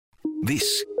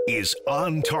This is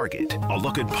On Target, a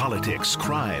look at politics,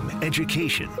 crime,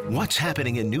 education, what's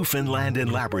happening in Newfoundland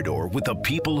and Labrador with the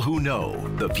people who know.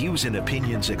 The views and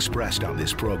opinions expressed on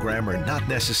this program are not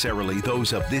necessarily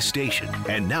those of this station.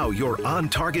 And now your On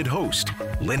Target host,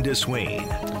 Linda Swain.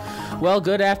 Well,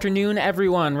 good afternoon,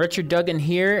 everyone. Richard Duggan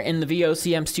here in the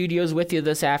VOCM studios with you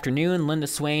this afternoon. Linda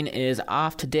Swain is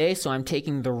off today, so I'm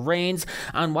taking the reins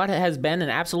on what has been an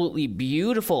absolutely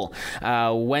beautiful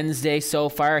Wednesday so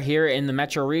far here in the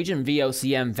Metro region,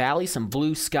 VOCM Valley. Some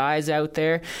blue skies out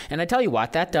there. And I tell you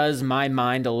what, that does my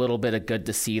mind a little bit of good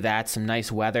to see that. Some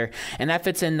nice weather. And that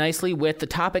fits in nicely with the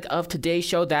topic of today's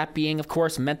show, that being, of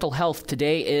course, mental health.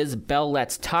 Today is Bell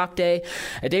Let's Talk Day,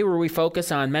 a day where we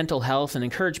focus on mental health and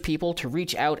encourage people to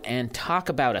reach out and talk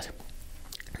about it.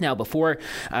 Now, before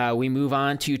we move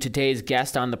on to today's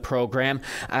guest on the program,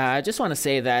 I just want to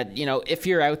say that, if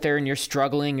you're out there and you're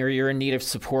struggling or you're in need of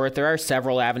support, there are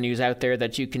several avenues out there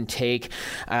that you can take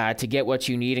to get what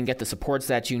you need and get the supports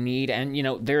that you need. And,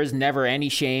 there is never any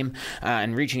shame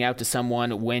in reaching out to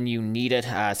someone when you need it.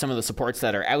 Some of the supports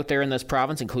that are out there in this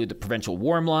province include the Provincial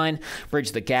Warm Line,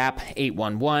 Bridge the Gap,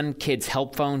 811, Kids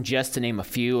Help Phone, just to name a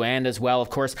few. And as well, of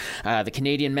course, the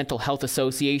Canadian Mental Health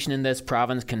Association in this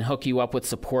province can hook you up with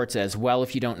supports as well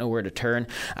if you don't know where to turn.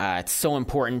 It's so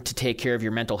important to take care of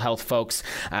your mental health, folks.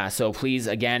 So please,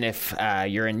 again, if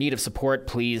you're in need of support,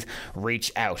 please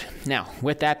reach out. Now,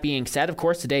 with that being said, of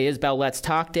course, today is Bell Let's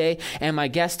Talk Day, and my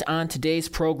guest on today's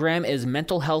program is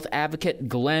mental health advocate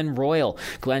Glenn Royal.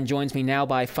 Glenn joins me now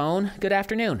by phone. Good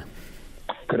afternoon.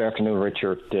 Good afternoon,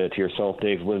 Richard, to yourself,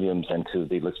 Dave Williams, and to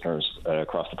the listeners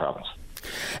across the province.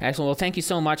 Excellent. Well, thank you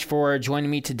so much for joining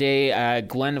me today,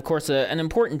 Glenn. Of course, an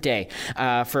important day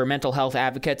for mental health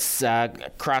advocates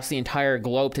across the entire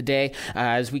globe today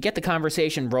as we get the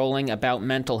conversation rolling about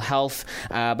mental health.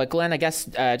 But Glenn, I guess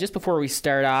just before we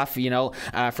start off,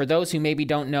 for those who maybe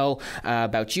don't know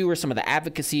about you or some of the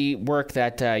advocacy work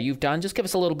that you've done, just give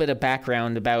us a little bit of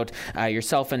background about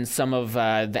yourself and some of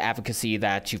the advocacy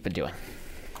that you've been doing.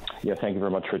 Yeah, thank you very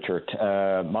much, Richard.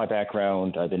 My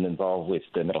background, I've been involved with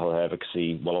mental health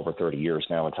advocacy well over 30 years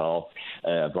now at all.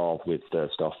 Involved with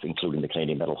stuff including the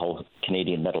Canadian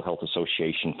Mental Health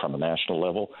Association from a national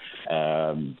level.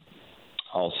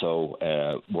 Also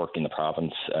worked in the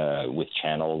province with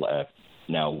Channel,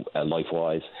 now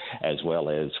LifeWise, as well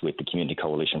as with the Community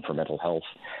Coalition for Mental Health.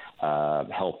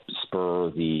 Helped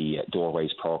spur the Doorways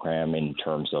program in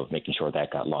terms of making sure that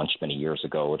got launched many years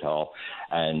ago at all.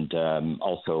 And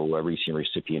also a recent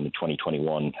recipient in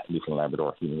 2021 Newfoundland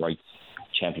Labrador Human Rights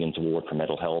Champions Award for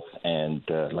Mental Health. And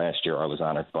last year I was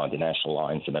honoured by the National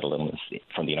Alliance of Mental Illness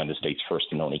from the United States, first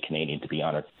and only Canadian to be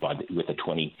honoured with the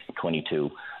 2022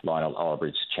 Lionel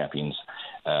Albridge Champions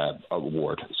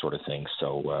Award sort of thing.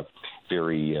 So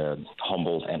very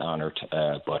humbled and honoured,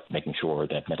 but making sure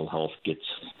that mental health gets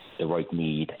the right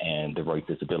need and the right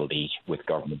visibility with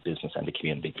government, business, and the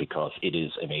community, because it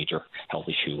is a major health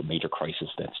issue, a major crisis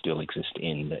that still exists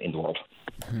in the world.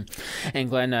 Mm-hmm. And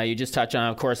Glenn, you just touched on,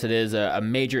 of course, it is a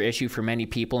major issue for many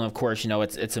people, and of course,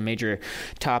 it's a major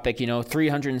topic.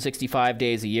 365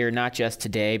 days a year, not just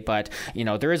today, but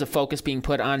there is a focus being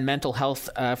put on mental health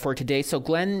for today. So,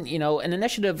 Glenn, an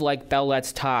initiative like Bell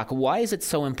Let's Talk, why is it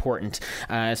so important,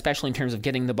 especially in terms of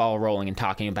getting the ball rolling and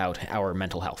talking about our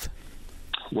mental health?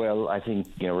 Well, I think,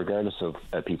 regardless of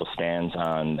people's stands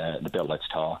on the Bell Let's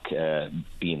Talk,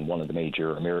 being one of the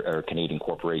major Canadian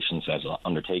corporations that's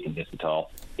undertaken this at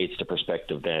all, it's the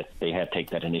perspective that they have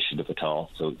taken that initiative at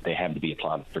all, so they have to be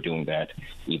applauded for doing that,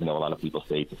 even though a lot of people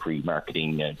say it's a free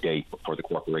marketing day for the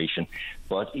corporation.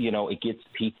 But, it gives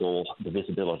people the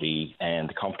visibility and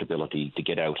the comfortability to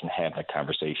get out and have that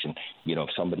conversation. If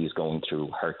somebody's going through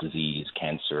heart disease,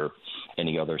 cancer,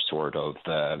 any other sort of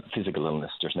physical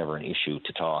illness, there's never an issue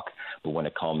to talk. But when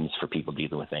it comes for people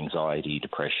dealing with anxiety,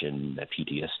 depression,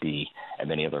 PTSD, and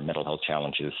many other mental health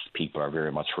challenges, people are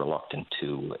very much reluctant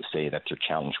to say that they're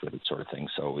challenged with it, sort of thing.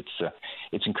 So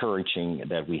it's encouraging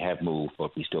that we have moved,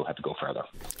 but we still have to go further.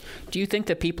 Do you think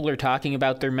that people are talking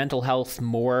about their mental health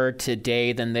more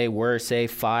today than they were, say,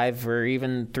 5 or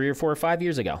even 3 or 4 or 5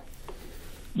 years ago?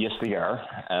 Yes, they are.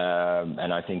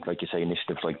 And I think, like you say,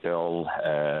 initiatives like Bell,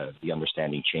 the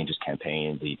Understanding Changes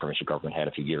campaign, the provincial government had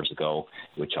a few years ago,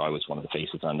 which I was one of the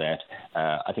faces on that.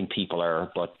 I think people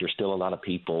are, but there's still a lot of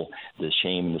people, the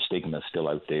shame and the stigma is still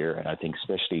out there. And I think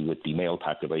especially with the male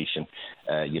population,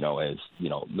 as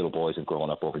little boys have grown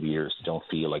up over the years, don't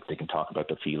feel like they can talk about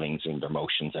their feelings and their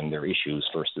emotions and their issues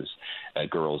versus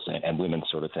girls and women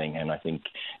sort of thing. And I think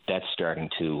that's starting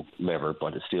to lever,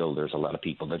 but still there's a lot of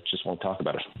people that just won't talk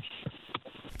about it.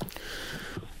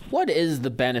 What is the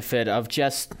benefit of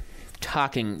just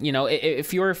talking,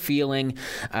 if you're feeling,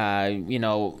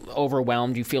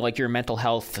 overwhelmed, you feel like your mental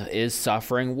health is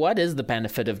suffering, what is the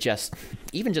benefit of just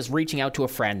reaching out to a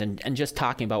friend and just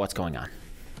talking about what's going on?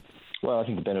 Well, I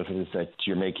think the benefit is that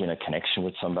you're making a connection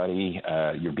with somebody.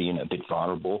 You're being a bit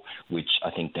vulnerable, which I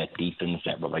think that deepens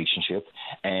that relationship.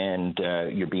 And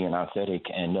you're being authentic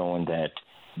and knowing that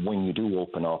when you do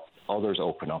open up, others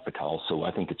open up at all. So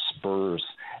I think it spurs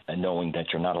knowing that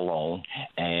you're not alone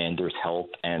and there's help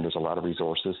and there's a lot of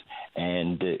resources.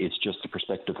 And it's just the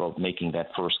perspective of making that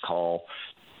first call,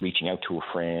 reaching out to a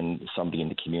friend, somebody in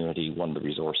the community, one of the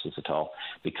resources at all.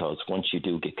 Because once you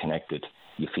do get connected,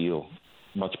 you feel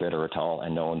much better at all,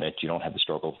 and knowing that you don't have to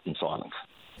struggle in silence.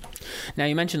 Now,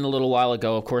 you mentioned a little while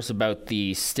ago, of course, about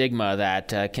the stigma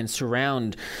that can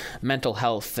surround mental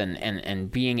health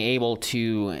and being able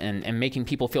to and making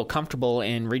people feel comfortable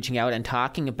in reaching out and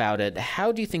talking about it.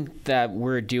 How do you think that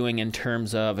we're doing in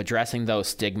terms of addressing those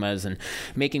stigmas and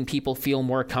making people feel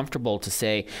more comfortable to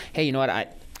say, hey, you know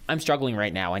what, I'm struggling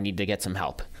right now, I need to get some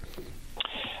help?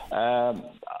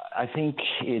 I think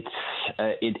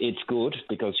it's good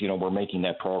because, we're making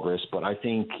that progress, but I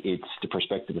think it's the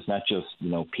perspective. It's not just,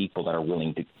 people that are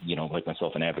willing to, like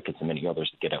myself and advocates and many others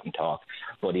to get out and talk,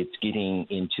 but it's getting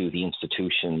into the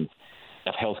institution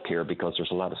of healthcare because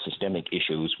there's a lot of systemic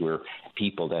issues where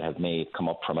people that may come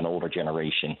up from an older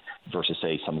generation versus,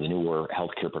 say, some of the newer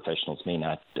healthcare professionals may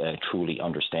not truly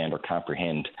understand or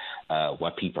comprehend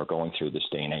what people are going through this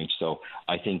day and age. So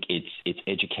I think it's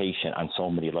education on so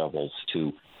many levels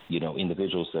to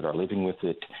individuals that are living with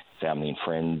it, family and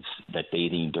friends, that they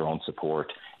need their own support,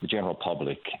 the general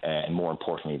public, and more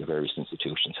importantly, the various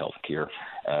institutions, healthcare,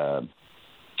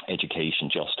 education,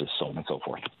 justice, so on and so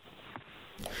forth.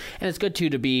 And it's good, too,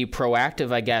 to be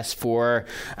proactive, I guess, for,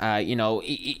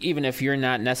 even if you're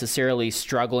not necessarily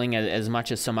struggling as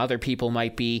much as some other people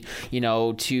might be,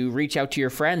 to reach out to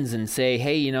your friends and say,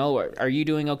 hey, are you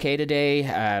doing okay today?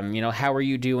 How are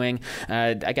you doing?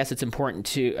 I guess it's important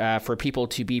for people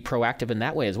to be proactive in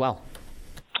that way as well.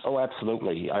 Oh,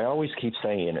 absolutely. I always keep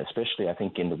saying, especially I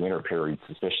think in the winter periods,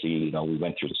 especially, we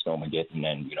went through the Snowmageddon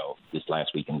and, this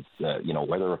last weekend's,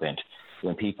 weather event,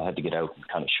 when people had to get out and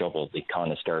kind of shovel, they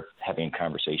kind of start having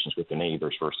conversations with their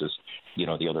neighbors versus,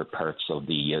 the other parts of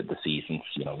the seasons,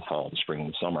 the fall, the spring, and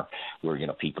the summer, where,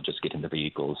 people just get in their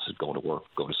vehicles, go to work,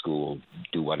 go to school,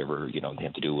 do whatever, they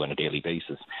have to do on a daily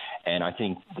basis. And I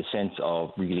think the sense of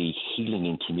really healing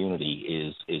in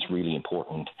community is really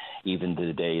important, even to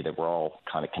the day that we're all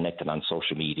kind of connected on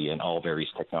social media and all various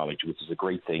technology, which is a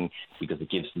great thing because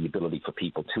it gives the ability for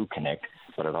people to connect,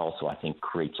 but it also, I think,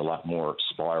 creates a lot more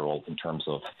spiral in terms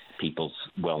of people's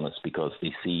wellness because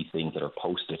they see things that are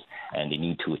posted and they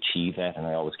need to achieve that. And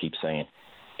I always keep saying,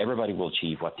 everybody will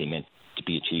achieve what they meant to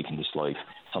be achieved in this life.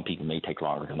 Some people may take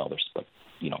longer than others, but,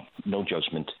 no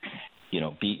judgment.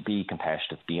 Be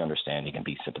compassionate, be understanding, and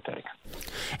be sympathetic.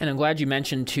 And I'm glad you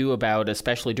mentioned, too, about,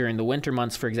 especially during the winter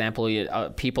months, for example,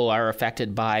 people are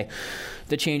affected by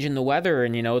the change in the weather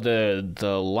and,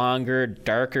 the longer,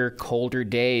 darker, colder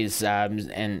days.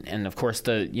 And of course,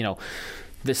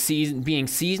 the season being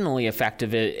seasonally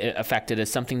affected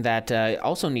is something that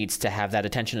also needs to have that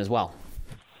attention as well.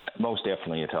 Most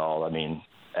definitely at all. I mean,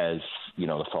 as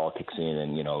the fall kicks in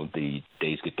and, the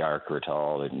days get darker at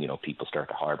all and, people start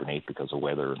to hibernate because of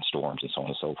weather and storms and so on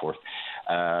and so forth.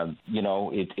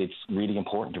 It's really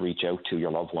important to reach out to your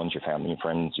loved ones, your family and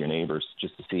friends, your neighbors,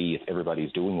 just to see if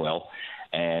everybody's doing well.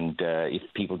 And if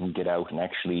people can get out and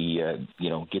actually,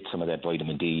 get some of that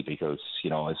vitamin D because,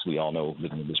 as we all know,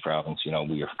 living in this province,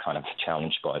 we are kind of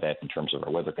challenged by that in terms of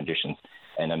our weather conditions.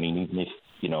 And I mean, even if,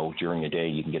 during the day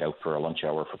you can get out for a lunch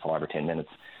hour for 5 or 10 minutes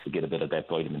to get a bit of that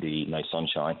vitamin D, nice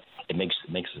sunshine, it makes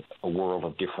a world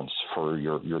of difference for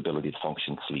your ability to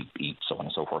function, sleep, eat, so on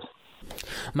and so forth.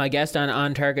 My guest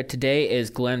on Target today is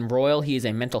Glenn Royal. He is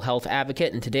a mental health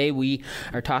advocate, and today we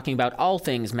are talking about all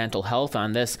things mental health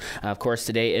on this. Of course,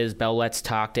 today is Bell Let's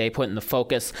Talk Day, putting the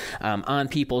focus on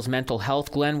people's mental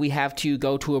health. Glenn, we have to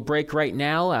go to a break right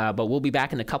now, but we'll be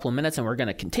back in a couple of minutes, and we're going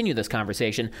to continue this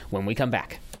conversation when we come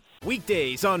back.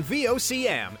 Weekdays on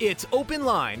VOCM, it's Open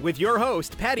Line with your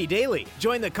host, Patty Daly.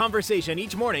 Join the conversation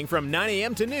each morning from 9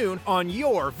 a.m. to noon on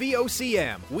your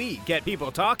VOCM. We get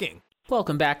people talking.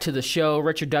 Welcome back to the show.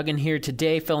 Richard Duggan here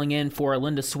today, filling in for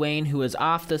Linda Swain, who is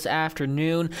off this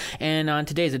afternoon. And on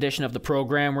today's edition of the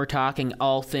program, we're talking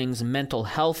all things mental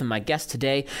health. And my guest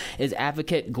today is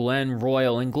advocate Glenn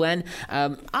Royal. And Glenn,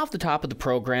 off the top of the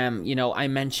program, I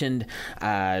mentioned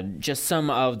just some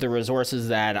of the resources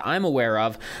that I'm aware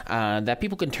of that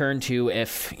people can turn to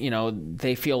if,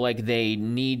 they feel like they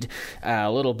need a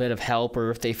little bit of help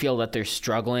or if they feel that they're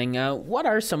struggling. What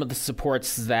are some of the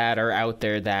supports that are out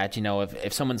there that,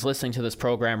 if someone's listening to this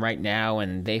program right now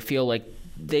and they feel like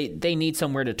they need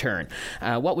somewhere to turn,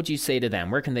 what would you say to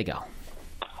them? Where can they go?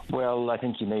 Well, I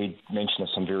think you made mention of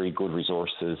some very good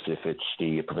resources, if it's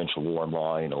the Provincial Warm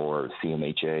Line or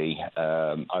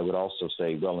CMHA. I would also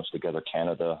say Wellness Together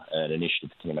Canada, an initiative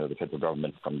that came out of the federal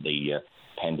government from the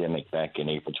pandemic back in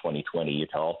April 2020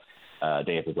 at all.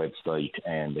 They have a website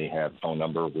and they have a phone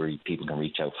number where people can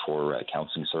reach out for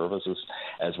counselling services,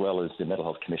 as well as the Mental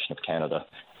Health Commission of Canada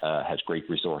has great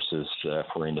resources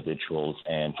for individuals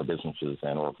and for businesses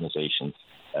and organizations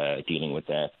dealing with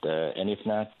that. And if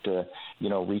not,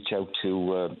 reach out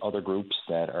to other groups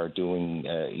that are doing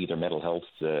either mental health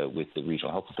with the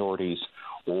regional health authorities,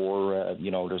 or,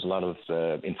 there's a lot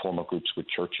of informal groups with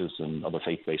churches and other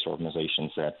faith-based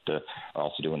organizations that are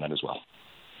also doing that as well.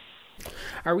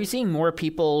 Are we seeing more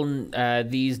people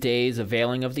these days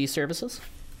availing of these services?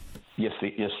 Yes,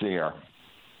 they are.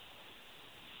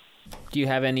 Do you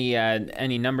have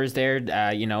any numbers there,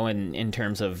 in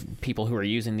terms of people who are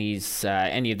using these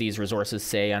any of these resources,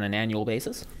 say, on an annual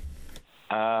basis?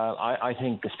 I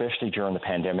think, especially during the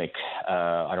pandemic,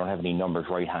 I don't have any numbers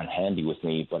right handy with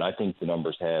me, but I think the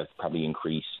numbers have probably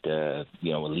increased, at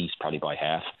least probably by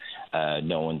half,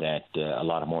 knowing that a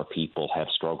lot of more people have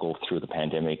struggled through the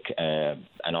pandemic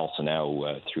and also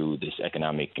now through this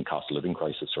economic and cost of living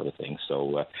crisis sort of thing.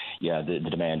 So, the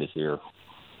demand is there.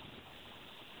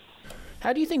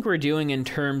 How do you think we're doing in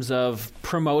terms of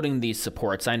promoting these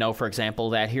supports? I know, for example,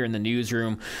 that here in the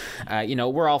newsroom,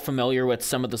 we're all familiar with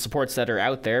some of the supports that are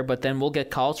out there, but then we'll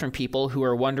get calls from people who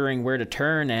are wondering where to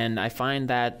turn, and I find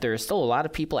that there's still a lot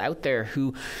of people out there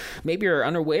who maybe are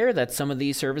unaware that some of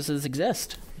these services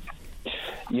exist.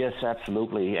 Yes,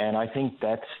 absolutely. And I think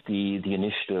that's the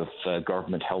initiative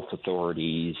government health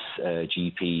authorities,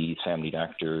 GPs, family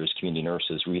doctors, community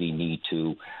nurses really need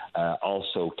to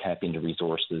also tap into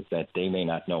resources that they may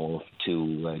not know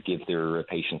to give their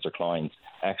patients or clients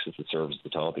access to services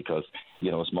at all, because,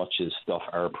 as much as stuff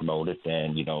are promoted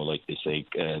and, like they say,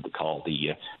 they call the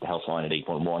health line at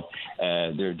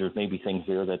 811, there may be things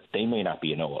there that they may not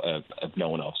be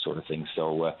known of sort of thing.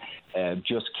 So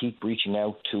just keep reaching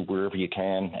out to wherever you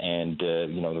can and,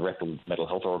 the reputable mental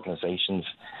health organizations.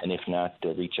 And if not,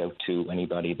 reach out to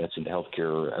anybody that's in the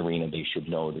healthcare arena. They should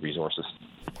know the resources.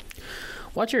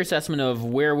 What's your assessment of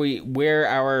where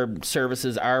our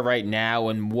services are right now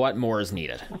and what more is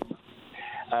needed?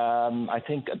 I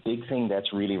think a big thing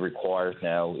that's really required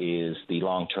now is the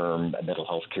long-term mental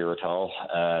health care at all,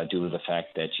 due to the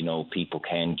fact that, people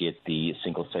can get the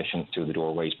single sessions through the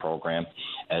Doorways program,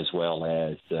 as well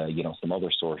as, some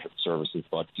other sort of services.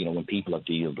 But, when people have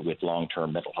dealt with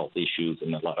long-term mental health issues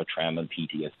and a lot of trauma and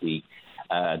PTSD,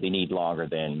 they need longer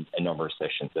than a number of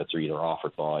sessions that are either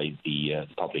offered by the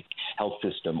public health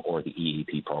system or the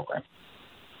EAP program.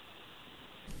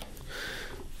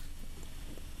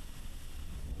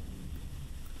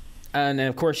 And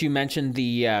of course, you mentioned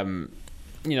the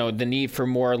need for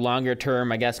more longer-term,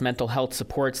 mental health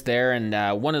supports there.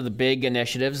 And one of the big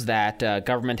initiatives that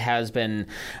government has been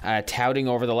touting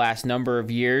over the last number of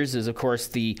years is, of course,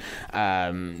 the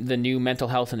new mental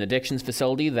health and addictions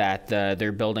facility that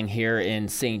they're building here in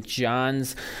St.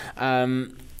 John's.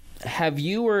 Have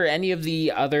you or any of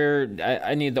the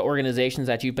organizations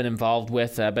that you've been involved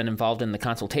with been involved in the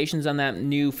consultations on that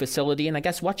new facility? And I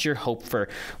guess what's your hope for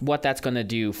what that's going to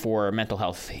do for mental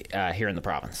health here in the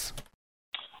province?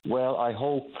 Well, I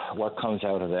hope what comes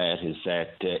out of that is that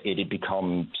it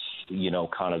becomes,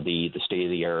 kind of the state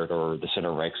of the art or the center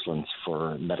of excellence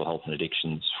for mental health and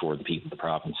addictions for the people of the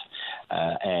province,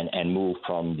 and move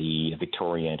from the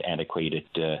Victorian antiquated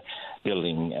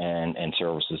building and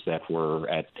services that were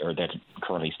at, or that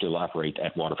currently still operate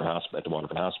at Waterford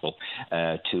Hospital,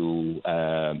 to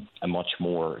a much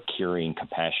more caring,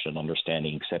 compassionate,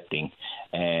 understanding, accepting,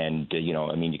 and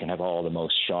you can have all the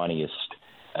most shiniest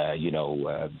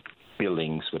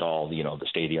buildings with all the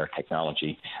state-of-the-art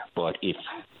technology, but if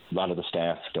a lot of the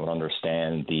staff don't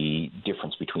understand the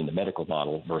difference between the medical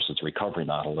model versus the recovery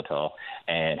model at all,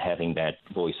 and having that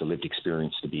voice of lived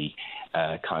experience to be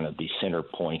kind of the center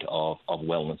point of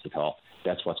wellness at all,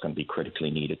 that's what's going to be critically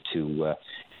needed to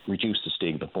reduce the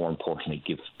stigma, but more importantly,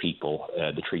 give people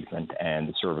the treatment and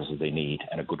the services they need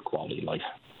and a good quality of life.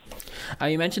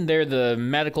 You mentioned there the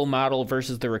medical model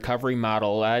versus the recovery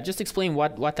model. Just explain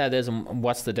what that is and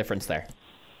what's the difference there.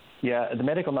 Yeah, the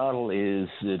medical model is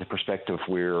the perspective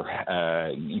where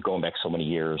going back so many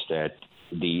years that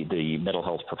the mental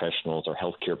health professionals or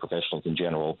healthcare professionals in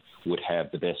general would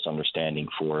have the best understanding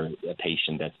for a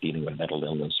patient that's dealing with mental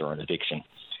illness or an addiction.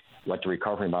 What the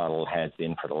recovery model has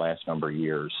been for the last number of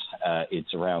years,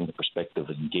 it's around the perspective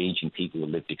of engaging people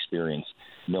with lived experience,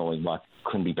 knowing what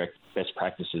can be best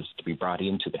practices to be brought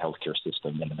into the healthcare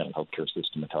system and the mental health care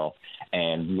system at all,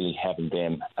 and really having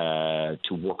them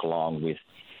to work along with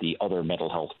the other mental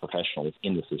health professionals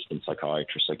in the system,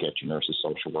 psychiatrists, psychiatric nurses,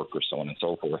 social workers, so on and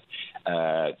so forth,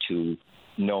 to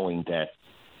knowing that,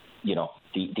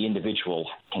 the individual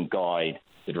can guide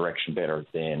the direction better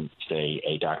than, say,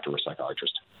 a doctor or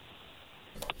psychiatrist.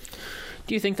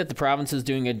 Do you think that the province is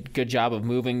doing a good job of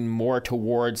moving more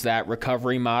towards that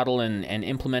recovery model and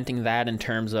implementing that in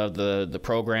terms of the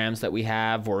programs that we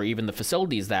have or even the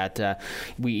facilities that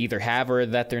we either have or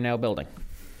that they're now building?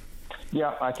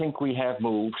 Yeah, I think we have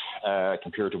moved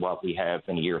compared to what we have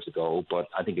many years ago, but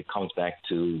I think it comes back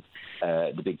to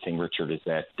the big thing, Richard, is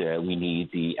that we need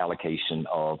the allocation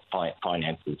of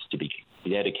finances to be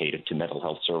dedicated to mental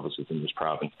health services in this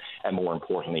province, and more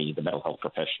importantly, the mental health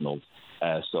professionals,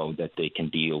 so that they can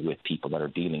deal with people that are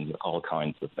dealing with all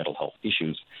kinds of mental health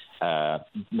issues,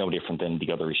 no different than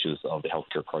the other issues of the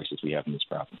healthcare crisis we have in this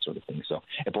province, sort of thing. So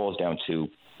it boils down to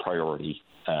priority,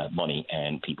 money,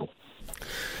 and people.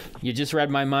 You just read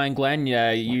my mind, Glenn.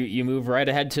 You move right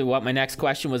ahead to what my next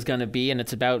question was going to be, and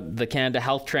it's about the Canada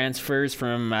Health transfers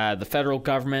from the federal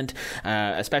government,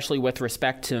 especially with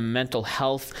respect to mental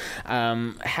health.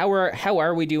 How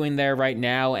are we doing there right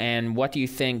now, and what do you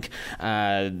think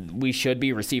we should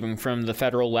be receiving from the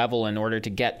federal level in order to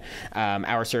get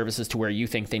our services to where you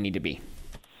think they need to be?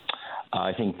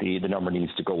 I think the number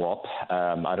needs to go up.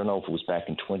 I don't know if it was back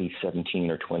in 2017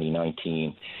 or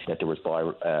 2019 that there was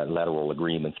bilateral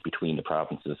agreements between the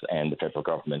provinces and the federal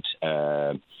government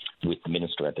with the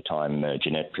minister at the time,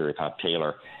 Jeanette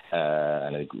Piripap-Taylor,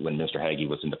 and when Minister Haggie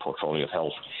was in the portfolio of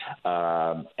health.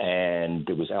 And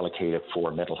it was allocated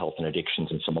for mental health and addictions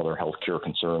and some other healthcare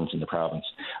concerns in the province.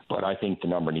 But I think the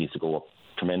number needs to go up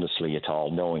tremendously at all,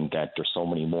 knowing that there's so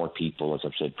many more people, as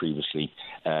I've said previously,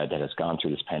 that has gone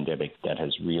through this pandemic that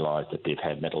has realized that they've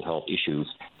had mental health issues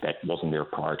that wasn't there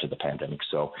prior to the pandemic.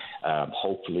 So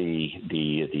hopefully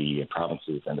the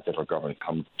provinces and the federal government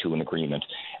come to an agreement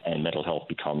and mental health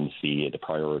becomes the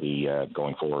priority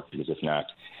going forward, because if not,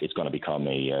 it's going to become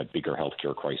a bigger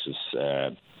healthcare crisis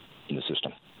in the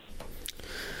system.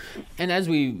 And as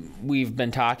we've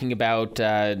been talking about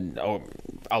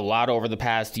a lot over the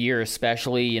past year,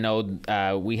 especially,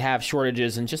 we have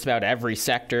shortages in just about every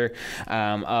sector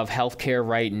of healthcare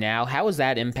right now. How is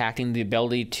that impacting the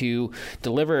ability to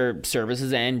deliver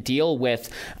services and deal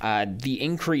with the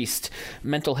increased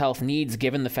mental health needs,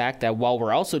 given the fact that while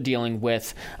we're also dealing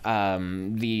with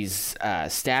these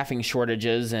staffing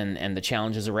shortages and the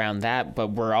challenges around that, but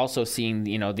we're also seeing,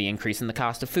 the increase in the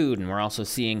cost of food, and we're also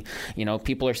seeing,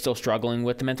 people are still struggling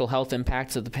with the mental health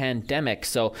impacts of the pandemic.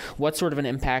 So what sort of an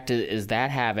impact is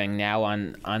that having now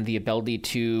on the ability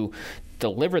to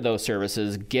deliver those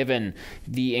services, given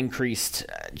the increased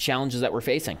challenges that we're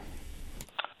facing?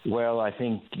 Well, I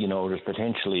think, there's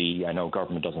potentially, I know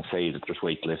government doesn't say that there's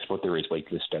wait lists, but there is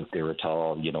wait lists out there at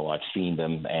all. I've seen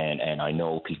them, and I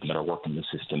know people that are working the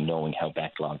system, knowing how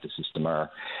backlogged the system are.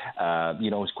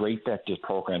 It's great that there's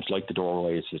programs like the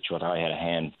Doorways, which what I had a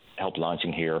hand help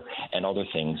launching here, and other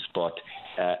things. But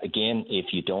again, if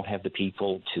you don't have the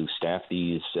people to staff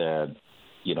these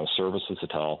services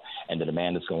at all, and the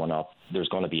demand is going up, there's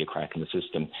going to be a crack in the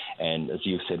system. And as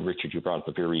you said, Richard, you brought up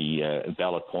a very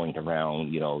valid point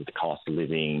around, the cost of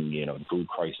living, the food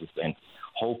crisis, and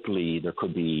hopefully there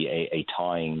could be a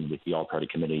tying with the All-Party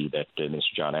Committee that Mr.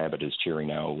 John Abbott is chairing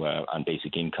now on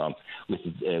basic income with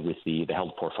the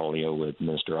health portfolio with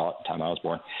Minister Tom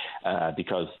Osborne,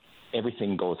 because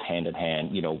everything goes hand in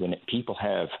hand. When people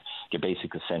have your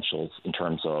basic essentials in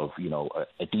terms of,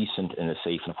 a decent and a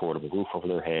safe and affordable roof over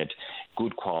their head,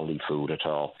 good quality food at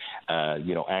all,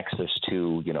 access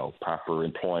to, proper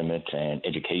employment and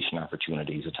education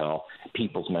opportunities at all,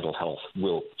 people's mental health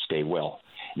will stay well.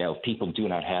 Now, if people do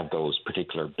not have those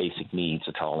particular basic needs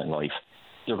at all in life,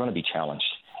 they're going to be challenged.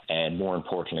 And more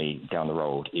importantly, down the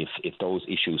road, if those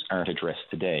issues aren't addressed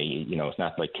today, it's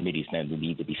not like committees now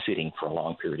need to be sitting for a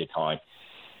long period of time.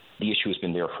 The issue has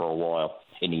been there for a while.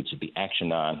 It needs to be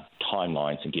actioned on,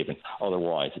 timelines and given.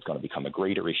 Otherwise, it's going to become a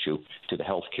greater issue to the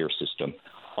healthcare system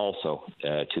also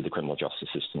to the criminal justice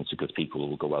systems, because people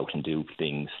will go out and do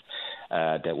things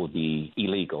that would be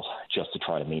illegal just to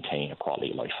try to maintain a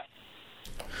quality of life.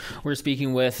 We're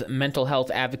speaking with mental health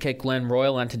advocate Glenn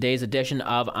Royal on today's edition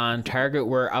of On Target.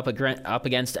 We're up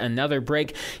against another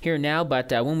break here now,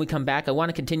 but when we come back, I want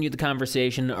to continue the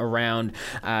conversation around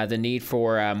the need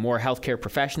for more healthcare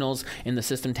professionals in the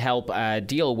system to help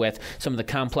deal with some of the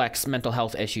complex mental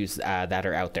health issues that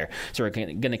are out there. So we're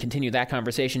going to continue that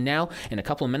conversation now in a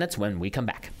couple of minutes when we come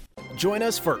back. Join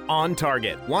us for On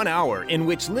Target, 1 hour in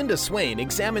which Linda Swain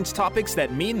examines topics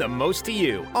that mean the most to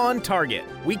you. On Target,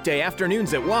 weekday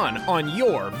afternoons at 1 on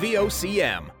your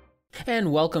VOCM.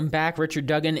 And welcome back. Richard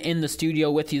Duggan in the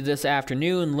studio with you this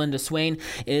afternoon. Linda Swain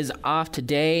is off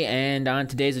today, and on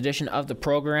today's edition of the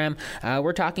program,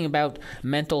 we're talking about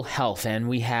mental health, and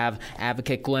we have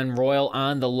advocate Glenn Royal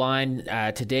on the line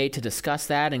today to discuss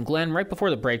that. And Glenn, right before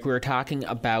the break, we were talking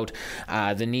about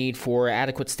the need for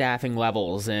adequate staffing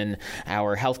levels in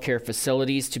our healthcare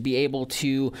facilities to be able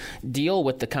to deal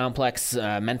with the complex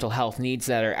mental health needs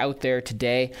that are out there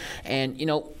today. And,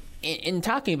 in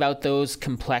talking about those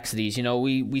complexities,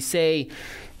 we say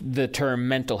the term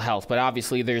mental health, but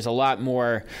obviously there's a lot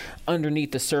more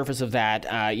underneath the surface of that,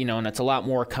 and it's a lot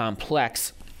more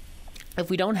complex.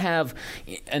 If we don't have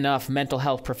enough mental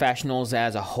health professionals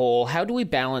as a whole, how do we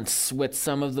balance with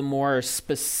some of the more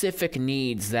specific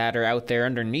needs that are out there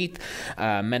underneath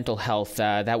mental health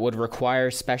that would require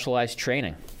specialized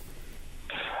training?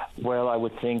 Well, I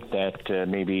would think that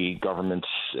maybe governments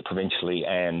provincially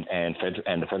and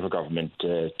the federal government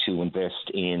to invest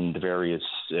in the various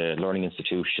learning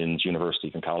institutions,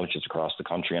 universities and colleges across the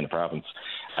country and the province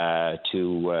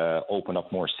to open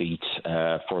up more seats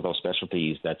for those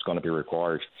specialties that's going to be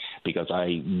required. Because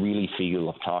I really feel,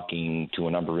 of talking to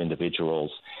a number of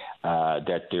individuals,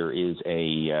 that there is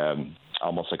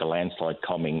almost like a landslide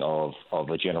coming of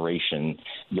a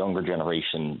younger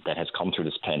generation that has come through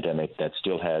this pandemic that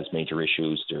still has major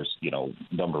issues. There's,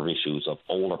 number of issues of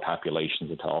older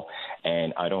populations at all.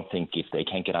 And I don't think if they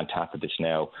can't get on top of this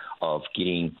now of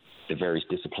getting the various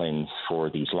disciplines for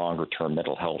these longer term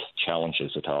mental health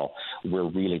challenges at all, we're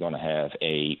really going to have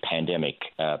a pandemic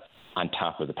on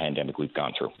top of the pandemic we've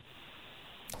gone through.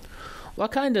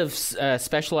 What kind of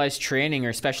specialized training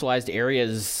or specialized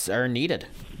areas are needed?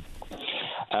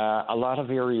 A lot of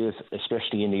areas,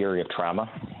 especially in the area of trauma,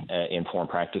 informed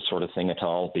practice sort of thing at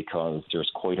all, because there's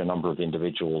quite a number of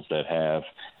individuals that have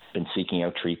been seeking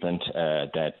out treatment,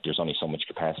 that there's only so much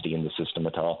capacity in the system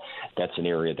at all. That's an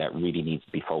area that really needs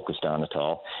to be focused on at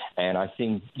all. And I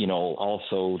think,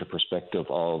 also the perspective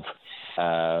of,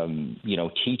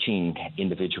 teaching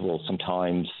individuals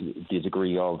sometimes the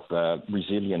degree of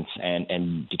resilience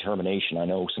and determination. I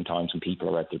know sometimes when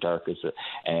people are at their darkest,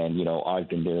 and, I've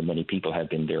been there, many people have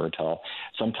been there at all.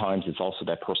 Sometimes it's also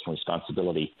that personal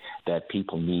responsibility that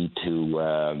people need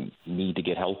to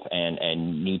get help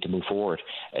and need to move forward.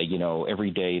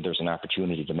 Every day there's an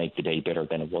opportunity to make the day better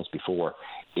than it was before.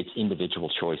 It's individual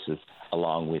choices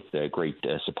along with great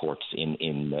supports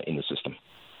in the system.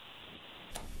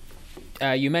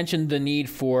 You mentioned the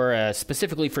need for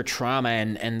specifically for trauma,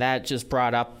 and that just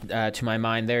brought up to my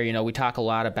mind there. We talk a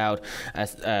lot about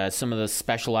some of the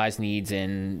specialized needs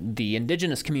in the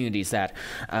Indigenous communities that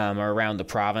are around the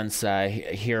province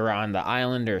here on the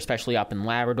island, or especially up in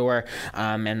Labrador.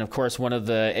 And of course, one of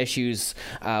the issues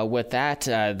with that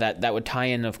would tie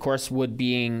in, of course, would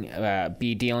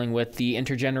be dealing with the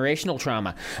intergenerational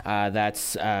trauma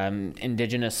that's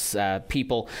Indigenous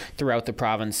people throughout the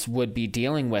province would be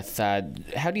dealing with.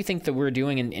 How do you think that we're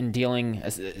doing in dealing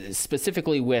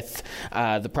specifically with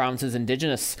the province's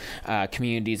Indigenous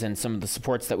communities and some of the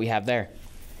supports that we have there?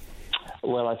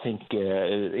 Well, I think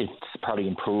it's probably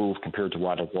improved compared to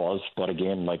what it was. But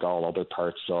again, like all other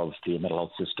parts of the mental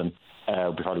health system,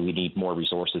 we need more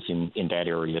resources in that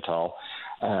area at all.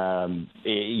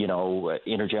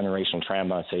 Intergenerational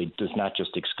trauma, I say, does not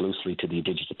just exclusively to the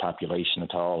Indigenous population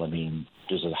at all. I mean,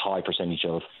 there's a high percentage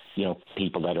of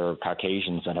people that are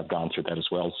Caucasians that have gone through that as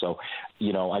well. So,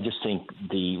 I just think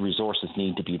the resources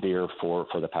need to be there for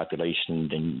the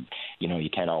population. And, you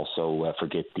can't also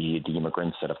forget the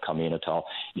immigrants that have come in at all,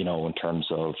 in terms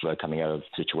of coming out of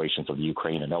situations of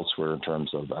Ukraine and elsewhere in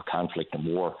terms of conflict and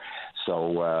war.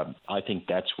 So I think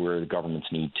that's where the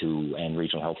governments need to, and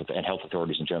regional health and health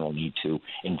authorities in general need to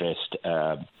invest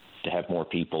to have more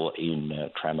people in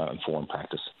trauma-informed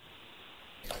practice.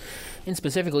 And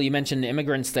specifically, you mentioned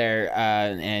immigrants there,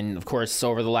 and of course,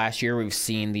 over the last year, we've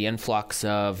seen the influx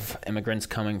of immigrants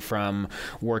coming from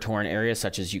war-torn areas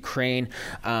such as Ukraine.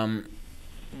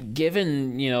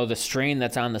 Given, the strain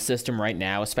that's on the system right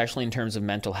now, especially in terms of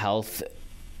mental health,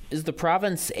 is the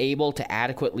province able to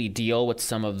adequately deal with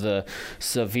some of the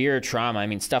severe trauma? I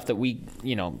mean, stuff that we,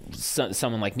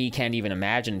 someone like me can't even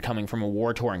imagine coming from a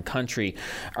war-torn country.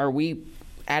 Are we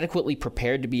adequately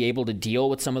prepared to be able to deal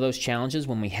with some of those challenges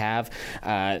when we have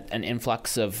an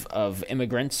influx of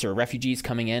immigrants or refugees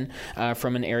coming in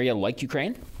from an area like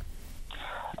Ukraine?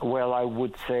 Well, I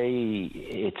would say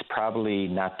it's probably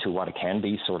not to what it can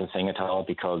be sort of thing at all,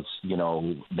 because,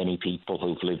 many people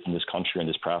who've lived in this country and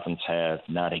this province have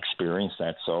not experienced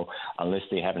that. So unless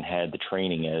they haven't had the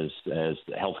training as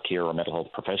healthcare or mental health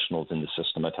professionals in the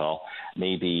system at all,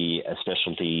 maybe a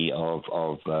specialty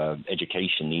of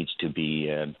education needs to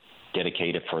be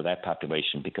dedicated for that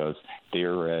population, because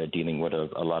they're dealing with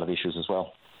a lot of issues as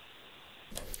well.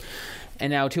 And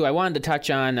now, too, I wanted to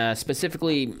touch on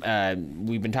specifically,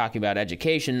 we've been talking about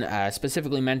education,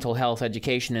 specifically mental health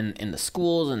education in the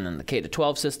schools and in the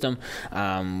K-12 system.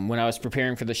 When I was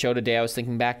preparing for the show today, I was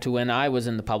thinking back to when I was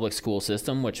in the public school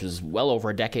system, which was well over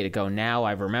a decade ago now.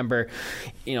 I remember,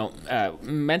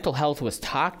 mental health was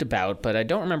talked about, but I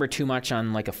don't remember too much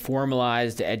on like a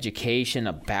formalized education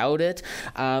about it.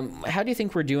 How do you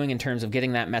think we're doing in terms of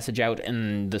getting that message out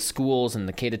in the schools and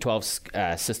the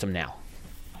K-12 system now?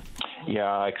 Yeah,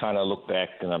 I kind of look back,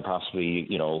 and I'm possibly,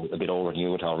 a bit older than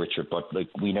you at all, Richard, but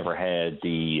we never had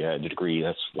the degree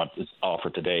that's what is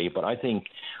offered today. But I think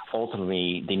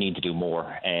ultimately they need to do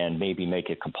more, and maybe make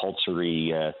a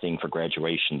compulsory thing for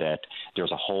graduation that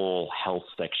there's a whole health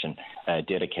section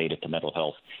dedicated to mental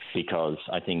health, because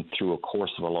I think through a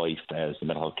course of a life, as the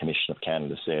Mental Health Commission of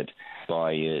Canada said,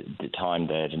 by the time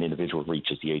that an individual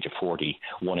reaches the age of 40,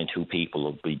 1 in 2 people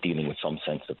will be dealing with some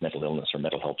sense of mental illness or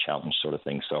mental health challenge sort of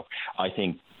thing. So I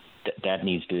think that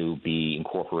needs to be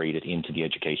incorporated into the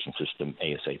education system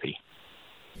ASAP.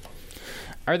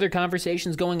 Are there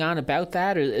conversations going on about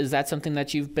that, or is that something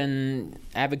that you've been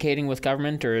advocating with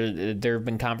government, or there have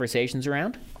been conversations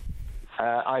around?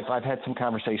 I've had some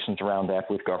conversations around that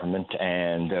with government,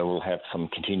 and we'll have some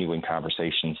continuing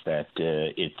conversations that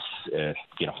it's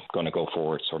going to go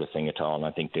forward sort of thing at all. And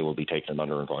I think they will be taken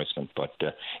under advisement. But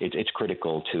it's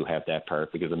critical to have that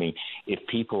part, because, if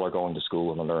people are going to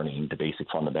school and learning the basic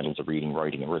fundamentals of reading,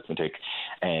 writing, and arithmetic,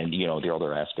 and, the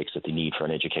other aspects that they need for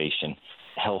an education,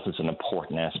 health is an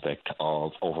important aspect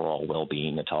of overall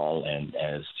well-being at all. And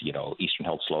as, Eastern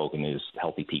Health slogan is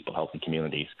healthy people, healthy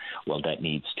communities. Well, that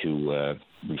needs to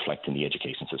reflect in the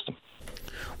education system.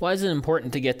 Why is it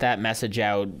important to get that message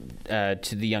out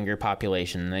to the younger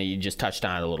population? You just touched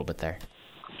on it a little bit there.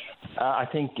 I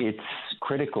think it's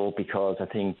critical, because I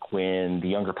think when the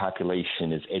younger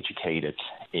population is educated,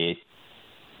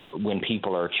 when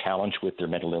people are challenged with their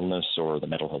mental illness or the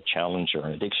mental health challenge or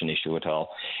an addiction issue at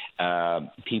all,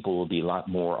 people will be a lot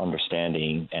more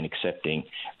understanding and accepting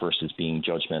versus being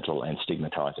judgmental and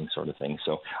stigmatizing sort of thing.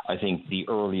 So I think the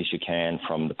earliest you can,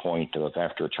 from the point of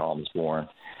after a child is born,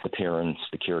 the parents,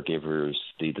 the caregivers,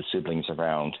 the siblings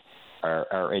around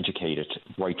are educated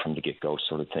right from the get-go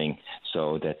sort of thing,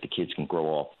 so that the kids can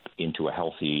grow up into a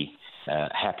healthy,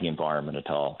 happy environment at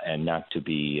all, and not to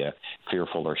be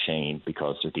fearful or shamed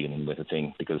because they're dealing with a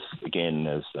thing. Because, again,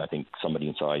 as I think somebody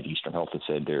inside Eastern Health has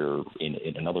said there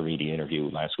in another media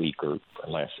interview last week or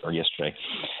yesterday,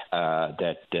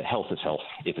 that health is health.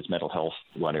 If it's mental health,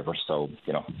 whatever. So,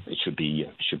 it should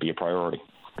be a priority.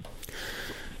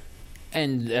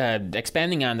 And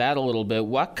expanding on that a little bit,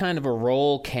 what kind of a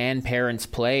role can parents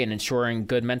play in ensuring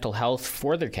good mental health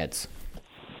for their kids?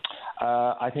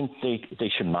 I think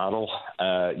they should model,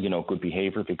 good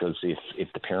behavior, because if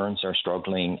the parents are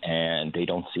struggling and they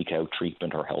don't seek out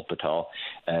treatment or help at all,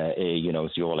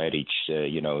 it's the old adage,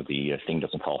 the thing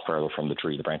doesn't fall further from the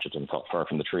tree, the branches doesn't fall far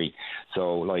from the tree.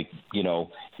 So,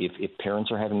 if parents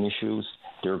are having issues,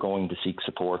 they're going to seek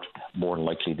support. More than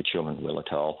likely, the children will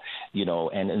at all.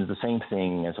 And it's the same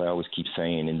thing, as I always keep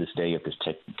saying, in this day of this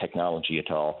technology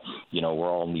at all. We're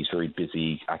all in these very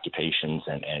busy occupations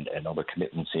and other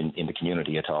commitments in the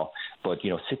community at all. But,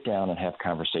 sit down and have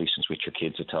conversations with your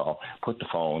kids at all. Put the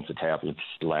phones, the tablets,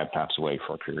 the laptops away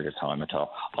for a period of time at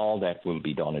all. All that will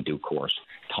be done in due course.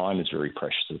 Time is very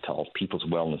precious at all. People's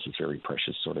wellness is very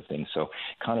precious sort of thing. So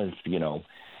kind of,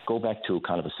 go back to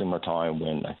kind of a similar time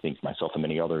when I think myself and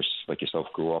many others like yourself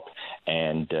grew up,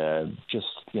 and just,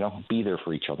 be there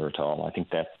for each other at all. I think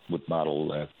that would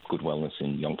model good wellness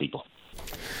in young people.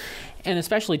 And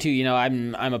especially too,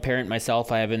 I'm a parent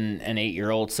myself. I have an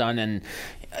 8-year-old son, and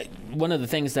one of the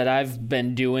things that I've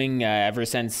been doing ever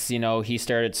since, he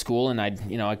started school, and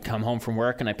I'd come home from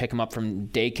work and I pick him up from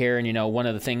daycare, and, one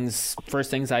of the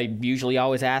first things I usually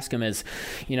always ask him is,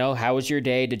 how was your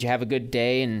day? Did you have a good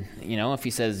day? And, if he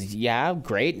says, yeah,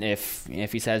 great. And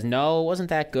if he says, no, it wasn't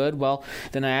that good, well,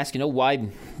 then I ask, why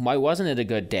wasn't it a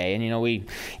good day? And,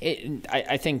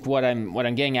 I think what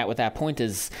I'm getting at with that point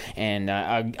is, and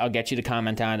I'll get you to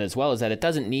comment on it as well, is that it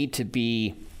doesn't need to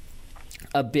be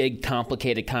a big,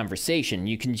 complicated conversation.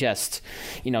 You can just,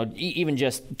 even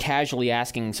just casually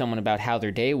asking someone about how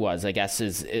their day was, I guess,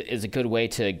 is a good way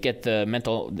to get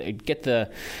the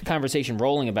conversation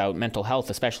rolling about mental health,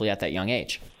 especially at that young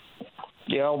age.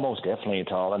 Yeah, most definitely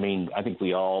at all. I mean, I think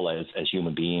we all, as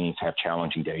human beings, have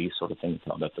challenging days, sort of thing.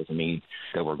 So that doesn't mean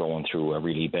that we're going through a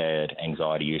really bad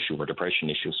anxiety issue or depression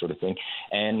issue, sort of thing.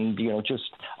 And, just,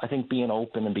 I think, being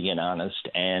open and being honest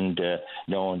and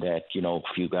knowing that,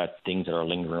 if you've got things that are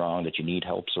lingering around that you need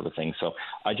help, sort of thing. So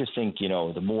I just think,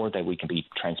 the more that we can be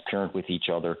transparent with each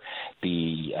other,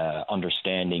 be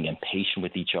understanding and patient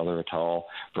with each other at all,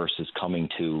 versus coming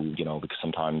to, because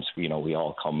sometimes, we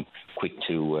all come quick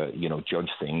to, judge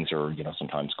things, or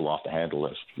sometimes go off the handle,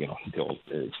 as the old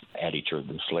adage or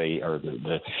the slay or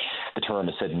the term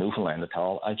is said in Newfoundland at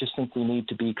all. I just think we need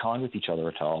to be kind with each other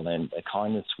at all, and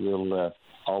kindness will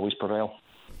always prevail.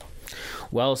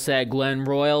 Well said, Glenn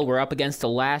Royal. We're up against the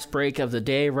last break of the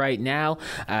day right now.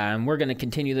 We're going to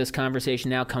continue this conversation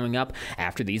now, coming up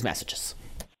after these messages.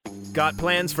 Got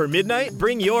plans for midnight?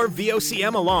 Bring your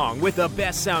VOCM along with the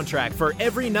best soundtrack for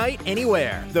every night,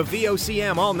 anywhere. The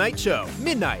VOCM All Night Show,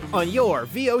 midnight on your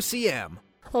VOCM.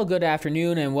 Well, good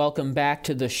afternoon and welcome back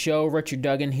to the show. Richard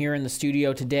Duggan here in the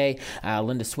studio today.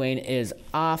 Linda Swain is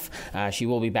off. She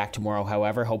will be back tomorrow,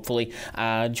 however, hopefully.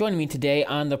 Joining me today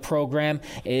on the program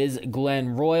is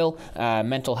Glenn Royal,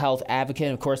 mental health advocate.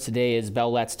 And of course, today is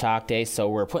Bell Let's Talk Day, so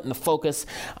we're putting the focus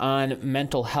on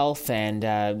mental health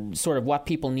and sort of what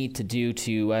people need to do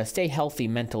to stay healthy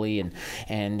mentally.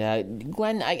 And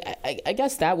Glenn, I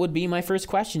guess that would be my first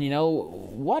question.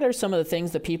 What are some of the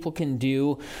things that people can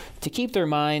do to keep their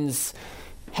minds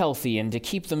healthy and to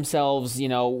keep themselves,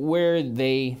 where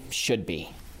they should be?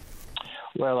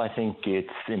 Well, I think it's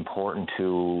important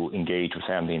to engage with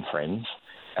family and friends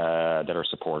that are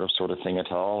supportive, sort of thing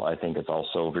at all. I think it's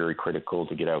also very critical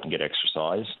to get out and get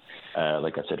exercise.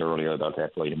 Like I said earlier about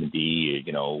that vitamin D,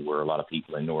 where a lot of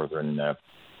people in northern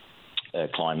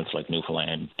climates like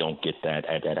Newfoundland don't get that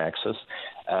access.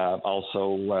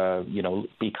 Also,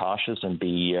 be cautious and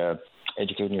be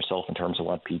educating yourself in terms of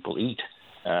what people eat.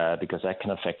 Because that can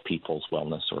affect people's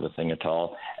wellness, sort of thing at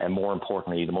all. And more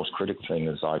importantly, the most critical thing,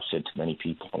 as I've said to many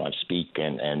people when I speak,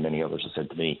 and many others have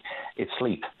said to me, it's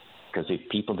sleep. Because if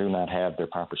people do not have their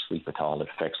proper sleep at all, it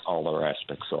affects all other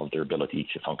aspects of their ability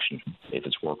to function, if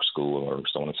it's work, school, or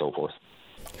so on and so forth.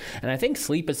 And I think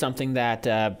sleep is something that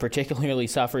particularly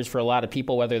suffers for a lot of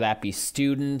people, whether that be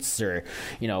students or,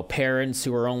 parents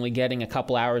who are only getting a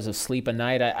couple hours of sleep a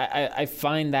night. I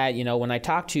find that, when I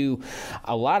talk to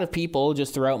a lot of people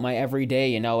just throughout my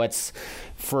everyday, it's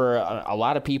for a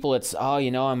lot of people, it's,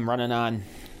 I'm running on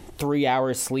 3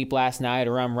 hours sleep last night,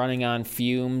 or I'm running on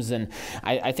fumes. And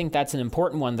I think that's an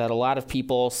important one that a lot of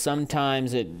people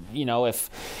sometimes,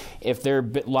 if their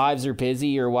lives are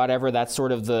busy or whatever, that's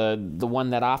sort of the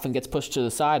one that often gets pushed to the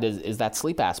side is that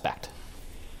sleep aspect.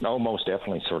 No, most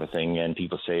definitely, sort of thing. And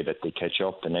people say that they catch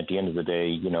up. And at the end of the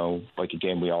day,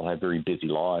 again, we all have very busy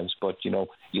lives, but,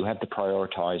 you have to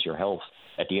prioritize your health.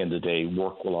 At the end of the day,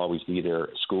 work will always be there,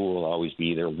 school will always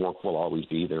be there, work will always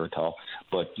be there at all.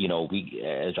 But,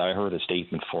 as I heard a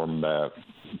statement from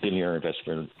billionaire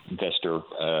investor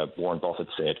Warren Buffett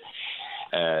said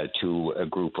to a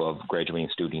group of graduating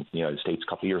students in the United States a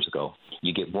couple of years ago,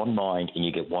 you get one mind and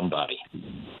you get one body.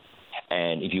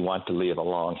 And if you want to live a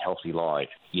long, healthy life,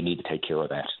 you need to take care of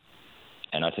that.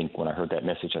 And I think when I heard that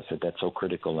message, I said, that's so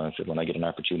critical. And I said, when I get an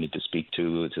opportunity to speak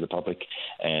to the public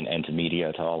and to media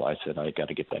at all, I said, I got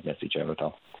to get that message out at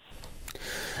all.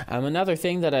 Another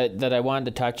thing that I wanted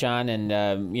to touch on,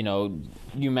 and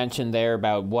you mentioned there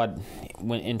about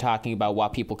in talking about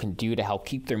what people can do to help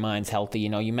keep their minds healthy.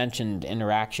 You mentioned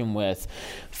interaction with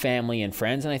family and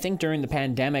friends, and I think during the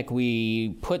pandemic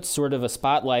we put sort of a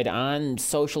spotlight on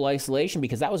social isolation,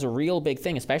 because that was a real big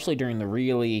thing, especially during the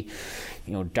really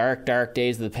dark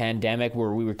days of the pandemic,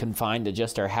 where we were confined to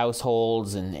just our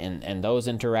households and those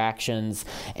interactions.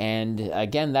 And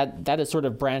again, that has sort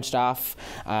of branched off,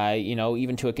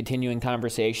 even to a continuing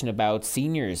conversation about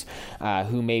seniors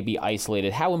who may be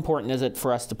isolated. How important is it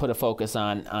for us to put a focus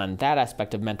on that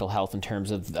aspect of mental health in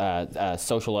terms of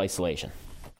social isolation?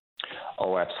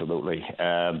 Oh, absolutely.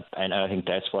 And I think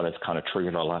that's what has kind of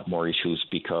triggered a lot more issues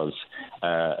because,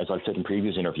 as I've said in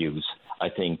previous interviews, I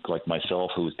think like myself,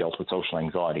 who's dealt with social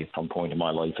anxiety at some point in my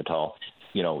life at all,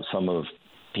 some of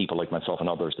people like myself and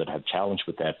others that have challenged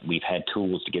with that, we've had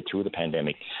tools to get through the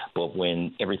pandemic. But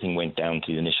when everything went down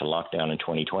to the initial lockdown in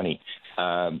 2020,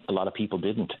 a lot of people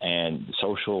didn't. And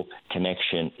social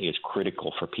connection is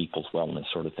critical for people's wellness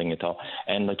sort of thing at all.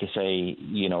 And like you say,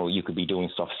 you could be doing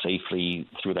stuff safely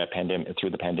through the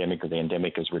pandemic or the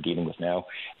endemic as we're dealing with now,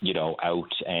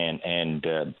 out and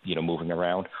moving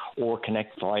around, or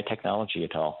connect via technology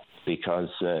at all. Because,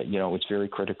 it's very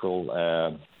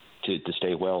critical to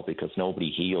stay well, because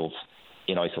nobody heals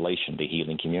in isolation. They heal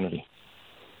in community.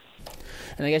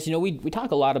 And I guess, we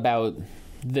talk a lot about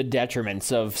the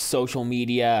detriments of social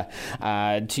media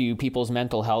to people's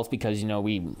mental health, because,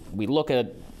 we look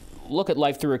at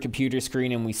life through a computer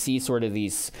screen and we see sort of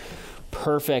these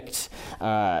perfect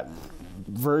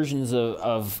versions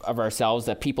of ourselves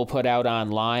that people put out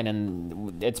online,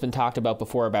 and it's been talked about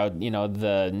before about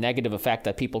the negative effect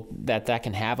that that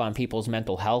can have on people's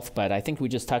mental health. But I think we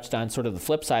just touched on sort of the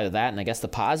flip side of that, and I guess the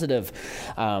positive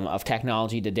of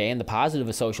technology today and the positive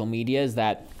of social media is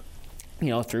that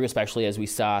especially as we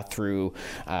saw through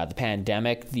the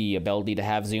pandemic, the ability to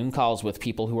have Zoom calls with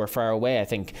people who are far away. I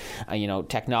think,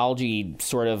 technology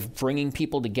sort of bringing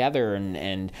people together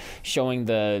and showing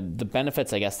the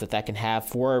benefits, I guess, that can have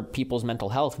for people's mental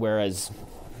health. Whereas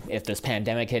if this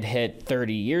pandemic had hit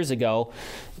 30 years ago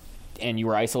and you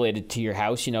were isolated to your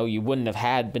house, you wouldn't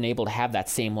have been able to have that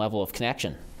same level of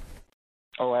connection.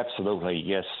 Oh, absolutely.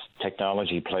 Yes.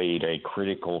 Technology played a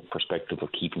critical perspective of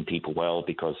keeping people well,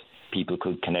 because people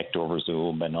could connect over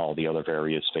Zoom and all the other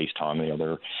various FaceTime and the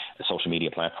other social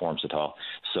media platforms at all.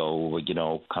 So,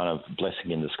 kind of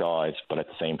blessing in disguise, but at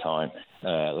the same time,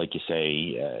 like you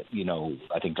say,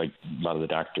 I think like a lot of the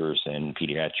doctors and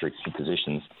pediatric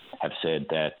physicians have said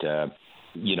that,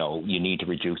 you need to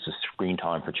reduce the screen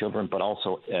time for children, but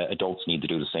also adults need to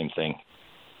do the same thing.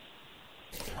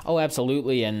 Oh,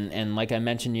 absolutely. And like I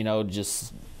mentioned,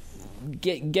 just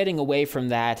getting away from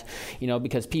that,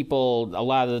 because people, a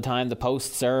lot of the time, the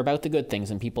posts are about the good things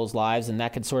in people's lives, and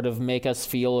that could sort of make us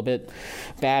feel a bit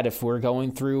bad if we're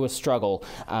going through a struggle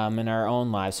in our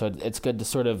own lives. So it's good to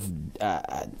sort of,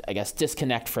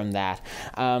 disconnect from that.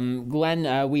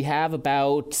 Glenn, we have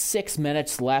about 6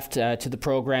 minutes left to the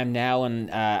program now,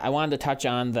 and I wanted to touch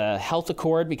on the Health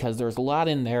Accord, because there's a lot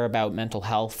in there about mental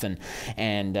health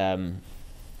and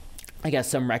I guess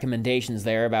some recommendations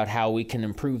there about how we can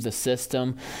improve the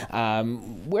system.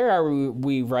 Where are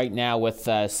we right now with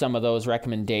some of those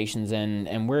recommendations,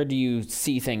 and where do you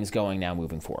see things going now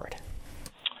moving forward?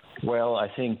 Well, I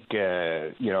think,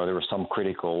 there was some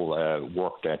critical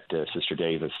work that Sister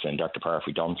Davis and Dr.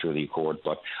 Parfrey done through the Accord,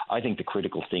 but I think the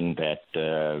critical thing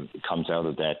that comes out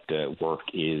of that work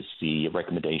is the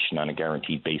recommendation on a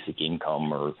guaranteed basic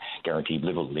income or guaranteed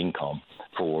livable income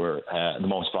for the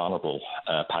most vulnerable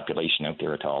population out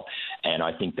there at all. And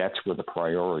I think that's where the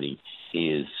priority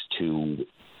is, to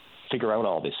figure out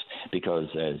all this, because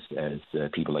as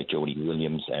people like Jody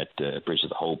Williams at Bridge of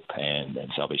the Hope and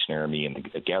Salvation Army and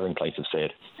the Gathering Place have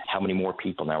said, how many more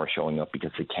people now are showing up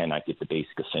because they cannot get the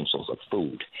basic essentials of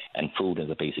food, and food is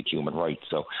a basic human right.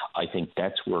 So I think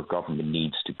that's where government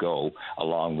needs to go,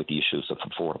 along with the issues of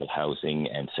affordable housing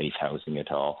and safe housing at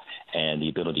all, and the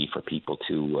ability for people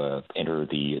to enter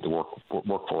the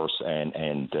workforce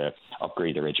and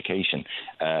upgrade their education,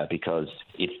 because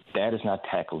if that is not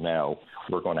tackled now,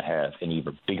 we're going to have an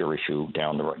even bigger issue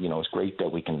down the road. It's great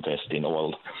that we can invest in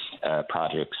oil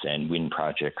projects and wind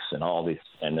projects and all this,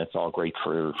 and that's all great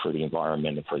for the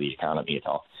environment and for the economy at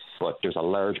all. But there's a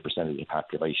large percentage of the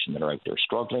population that are out there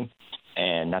struggling,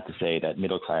 and not to say that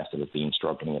middle class that have been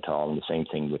struggling at all. And the same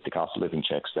thing with the cost of living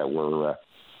checks that were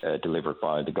delivered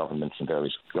by the governments and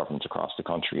various governments across the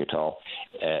country at all.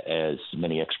 As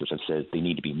many experts have said, they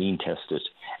need to be mean tested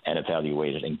and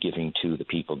evaluated and giving to the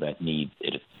people that need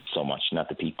it so much, not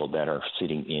the people that are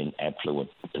sitting in affluent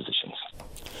positions.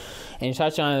 And you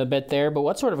touched on it a bit there, but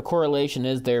what sort of a correlation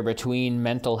is there between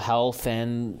mental health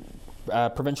and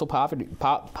provincial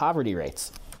poverty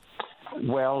rates?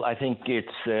 Well, I think it's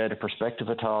the perspective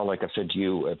at all, like I've said to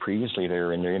you previously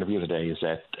there in your interview today, is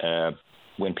that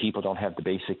when people don't have the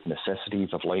basic necessities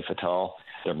of life at all,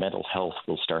 their mental health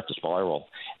will start to spiral.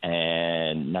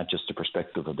 And not just the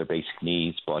perspective of their basic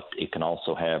needs, but it can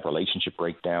also have relationship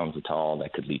breakdowns at all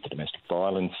that could lead to domestic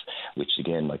violence, which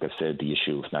again, like I said, the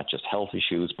issue of not just health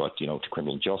issues, but, to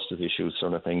criminal justice issues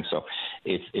sort of thing. So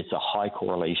it's a high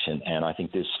correlation, and I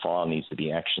think this file needs to be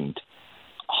actioned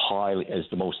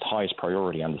the most highest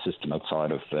priority on the system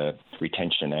outside of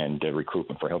retention and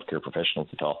recruitment for healthcare professionals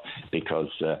at all, because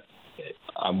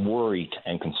I'm worried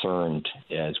and concerned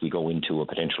as we go into a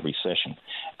potential recession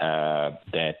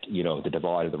that, the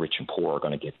divide of the rich and poor are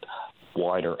going to get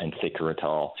wider and thicker at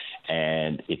all,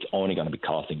 and it's only going to be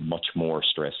causing much more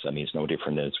stress. I mean, it's no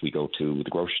different as we go to the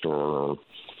grocery store or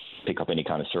pick up any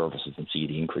kind of services and see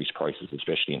the increased prices,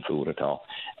 especially in food at all.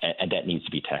 And that needs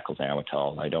to be tackled now at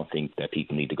all. I don't think that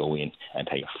people need to go in and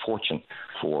pay a fortune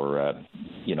for,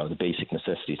 the basic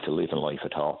necessities to live in life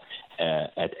at all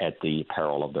at the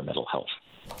peril of their mental health.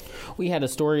 We had a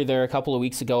story there a couple of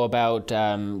weeks ago about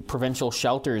provincial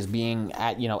shelters being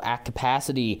at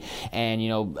capacity, and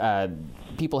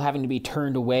people having to be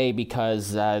turned away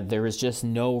because there is just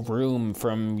no room.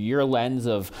 From your lens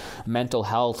of mental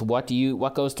health, what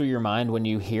goes through your mind when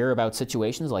you hear about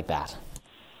situations like that?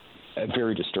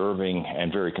 Very disturbing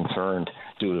and very concerned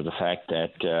due to the fact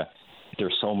that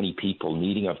there's so many people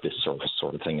needing of this service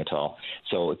sort of thing at all.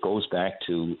 So it goes back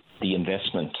to the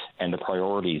investment and the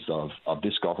priorities of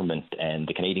this government and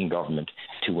the Canadian government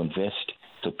to invest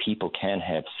so people can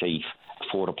have safe,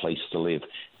 affordable places to live.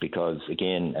 Because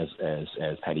again, as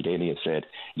Paddy Daly has said,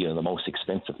 the most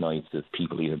expensive nights is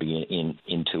people either being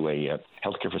into a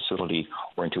healthcare facility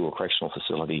or into a correctional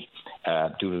facility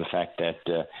due to the fact that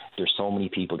there's so many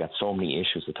people got so many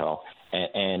issues at all,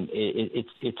 and it's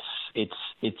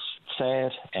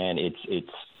sad, and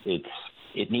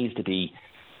it needs to be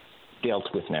dealt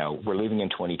with now. We're living in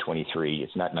 2023.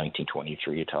 It's not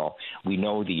 1923 at all. We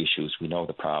know the issues. We know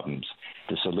the problems.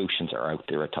 The solutions are out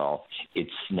there at all.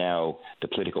 It's now the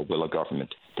political will of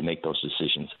government to make those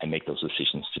decisions, and make those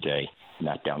decisions today,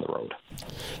 not down the road.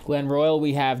 Glenn Royal,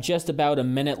 we have just about a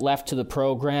minute left to the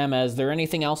program. Is there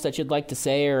anything else that you'd like to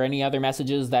say, or any other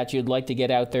messages that you'd like to get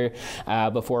out there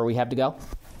before we have to go?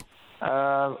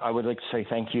 I would like to say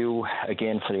thank you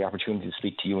again for the opportunity to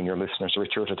speak to you and your listeners,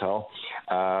 Richard, at all.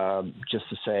 Just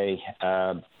to say,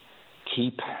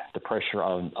 keep the pressure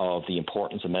of the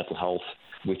importance of mental health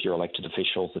with your elected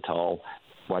officials at all,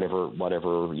 whatever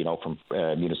from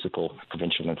municipal,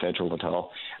 provincial and federal at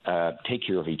all. Take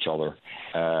care of each other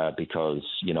because,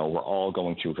 we're all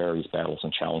going through various battles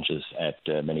and challenges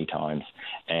at many times.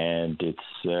 And it's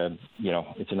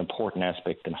an important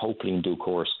aspect, and hopefully in due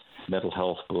course, mental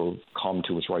health will come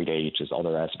to its right age as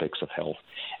other aspects of health,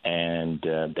 and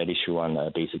that issue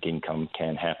on basic income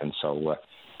can happen so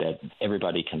that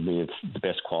everybody can live the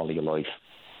best quality of life.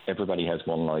 Everybody has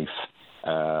one life.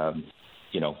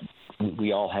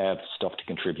 We all have stuff to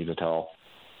contribute at all.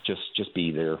 Just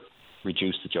be there,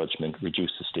 reduce the judgment,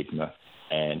 reduce the stigma,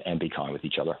 and be kind with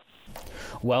each other.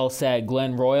 Well said,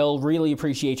 Glenn Royal. Really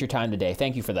appreciate your time today.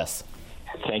 Thank you for this.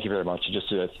 Thank you very much. Just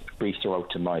a brief throw out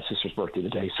to my sister's birthday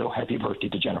today, so happy birthday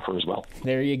to Jennifer as well.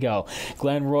 There you go.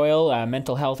 Glenn Royal,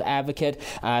 mental health advocate.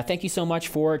 Thank you so much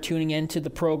for tuning in to the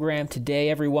program today,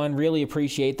 everyone. Really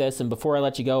appreciate this. And before I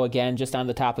let you go, again, just on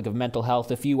the topic of mental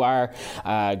health, if you are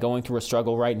going through a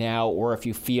struggle right now, or if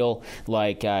you feel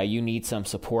like you need some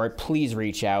support, please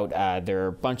reach out. There are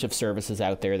a bunch of services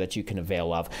out there that you can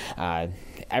avail of.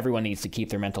 Everyone needs to keep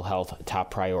their mental health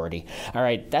top priority. All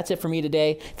right, that's it for me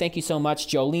today. Thank you so much.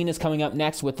 Jolene is coming up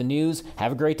next with the news.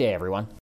 Have a great day, everyone.